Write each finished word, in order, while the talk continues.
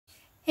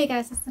Hey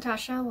guys, it's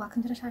Natasha.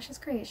 Welcome to Natasha's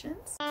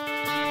Creations.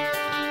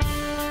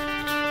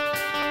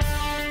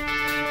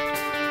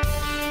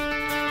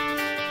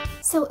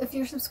 So if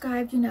you're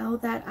subscribed, you know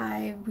that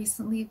I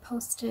recently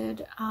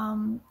posted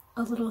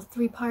a little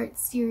 3-part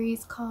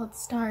series called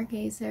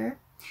Stargazer,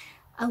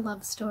 a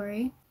love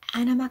story.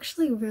 And I'm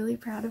actually really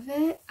proud of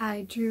it.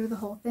 I drew the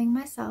whole thing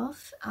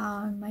myself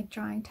on my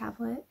drawing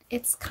tablet.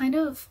 It's kind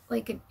of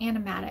like an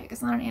animatic.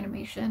 It's not an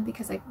animation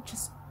because I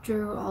just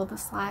drew all the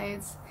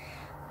slides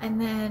and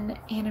then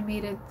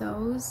animated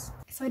those.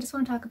 So I just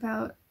want to talk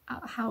about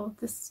how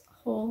this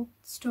whole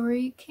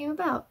story came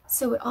about.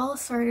 So it all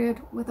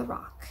started with a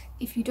rock.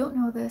 If you don't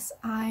know this,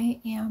 I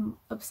am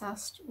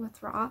obsessed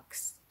with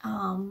rocks.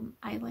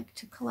 I like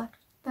to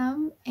collect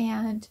them,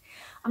 and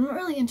I'm not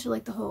really into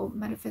like the whole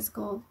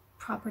metaphysical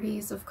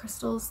properties of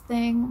crystals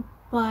thing,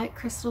 but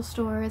crystal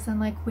stores and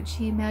like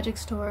witchy magic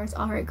stores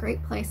are a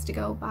great place to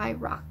go buy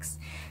rocks.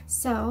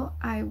 So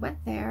I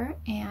went there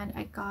and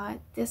I got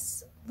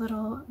this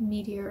little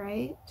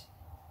meteorite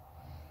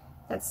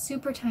that's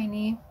super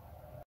tiny,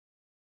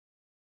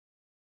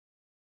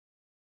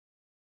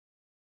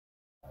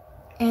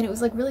 and it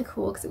was like really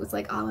cool because it was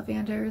like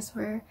Ollivanders,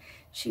 where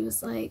she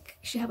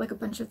had like a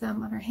bunch of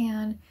them on her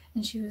hand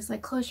and she was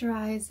like, close your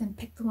eyes and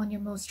pick the one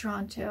you're most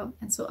drawn to.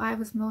 And so I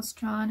was most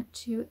drawn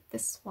to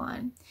this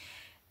one,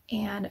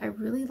 and I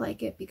really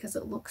like it because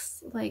it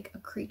looks like a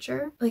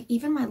creature. Like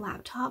even my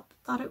laptop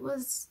thought it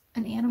was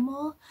an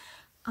animal.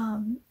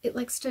 It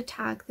likes to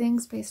tag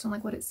things based on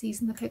like what it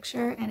sees in the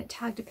picture, and it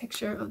tagged a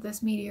picture of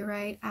this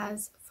meteorite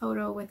as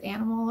photo with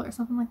animal or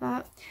something like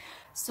that.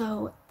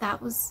 So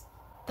that was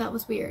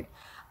weird.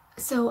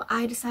 So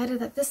I decided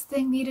that this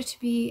thing needed to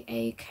be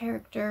a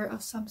character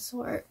of some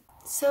sort.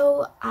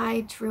 So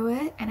I drew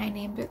it and I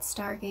named it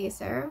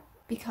Stargazer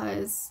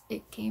because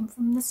it came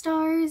from the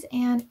stars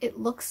and it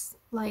looks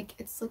like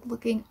it's like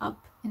looking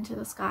up into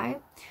the sky.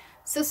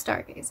 So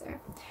Stargazer.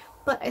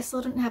 But I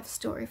still didn't have a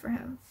story for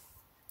him.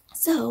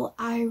 So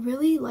I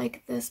really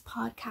like this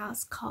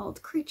podcast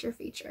called Creature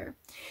Feature,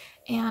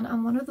 and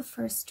on one of the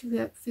first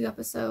few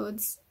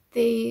episodes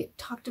they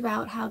talked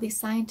about how these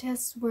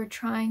scientists were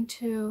trying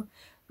to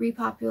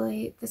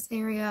repopulate this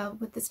area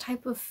with this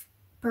type of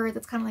bird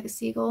that's kind of like a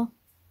seagull.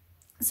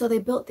 So they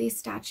built these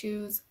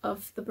statues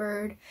of the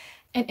bird,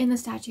 and in the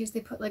statues they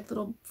put like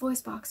little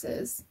voice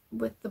boxes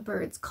with the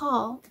bird's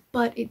call,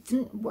 but it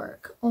didn't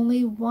work.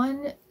 Only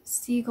one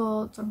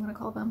seagull, so I'm gonna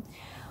call them,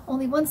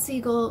 only one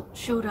seagull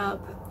showed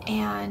up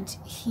and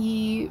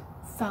he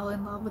fell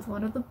in love with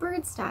one of the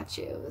bird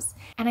statues.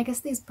 And I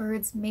guess these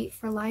birds mate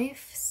for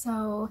life,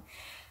 so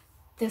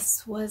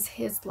this was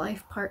his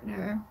life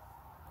partner.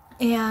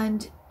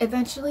 And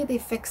eventually they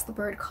fixed the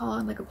bird call,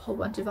 and like a whole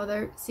bunch of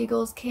other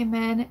seagulls came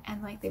in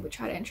and like they would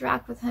try to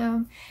interact with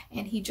him,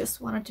 and he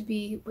just wanted to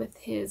be with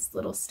his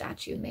little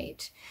statue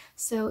mate.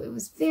 So it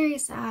was very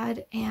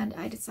sad, and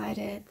I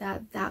decided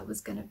that that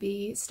was going to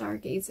be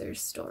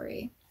Stargazer's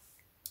story.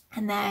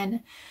 And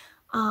then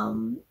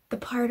the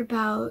part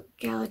about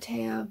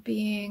Galatea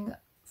being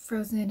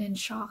frozen in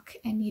shock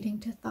and needing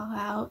to thaw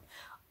out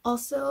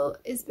also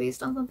is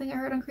based on something I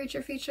heard on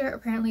Creature Feature.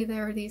 Apparently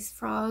there are these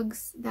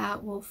frogs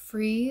that will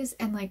freeze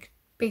and like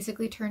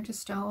basically turn to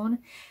stone,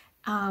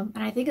 and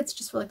I think it's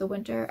just for like the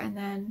winter, and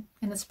then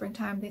in the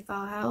springtime they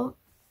thaw out.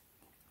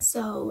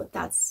 So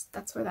that's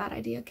where that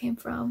idea came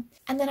from.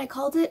 And then I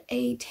called it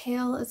a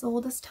tale as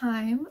old as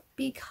time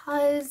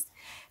because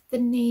the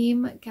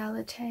name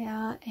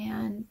Galatea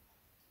and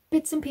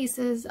bits and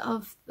pieces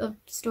of the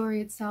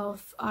story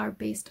itself are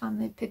based on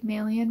the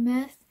Pygmalion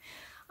myth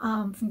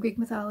from Greek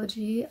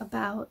mythology,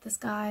 about this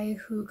guy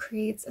who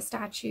creates a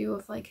statue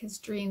of like his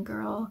dream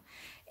girl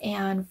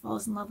and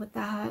falls in love with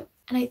that.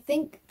 And I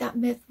think that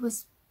myth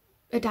was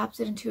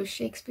adapted into a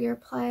Shakespeare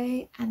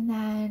play, and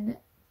then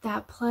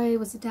that play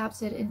was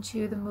adapted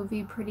into the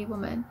movie Pretty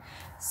Woman.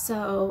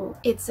 So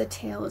it's a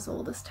tale as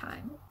old as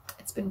time.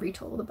 It's been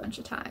retold a bunch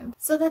of times.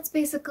 So that's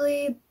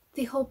basically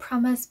the whole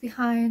premise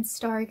behind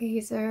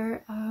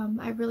Stargazer.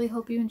 I really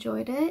hope you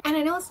enjoyed it. And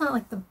I know it's not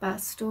like the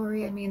best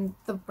story. I mean,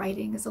 the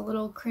writing is a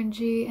little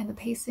cringy and the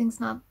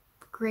pacing's not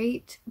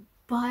great,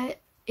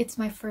 but it's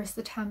my first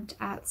attempt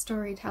at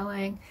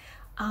storytelling,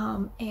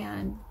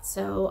 and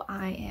so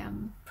I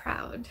am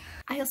proud.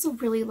 I also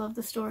really love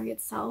the story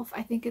itself.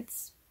 I think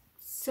it's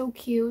so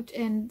cute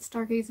and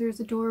Stargazer is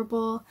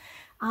adorable,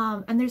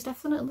 and there's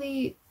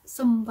definitely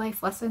some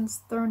life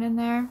lessons thrown in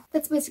there.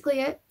 That's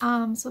basically it.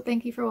 So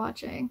thank you for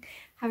watching.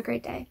 Have a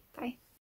great day. Bye.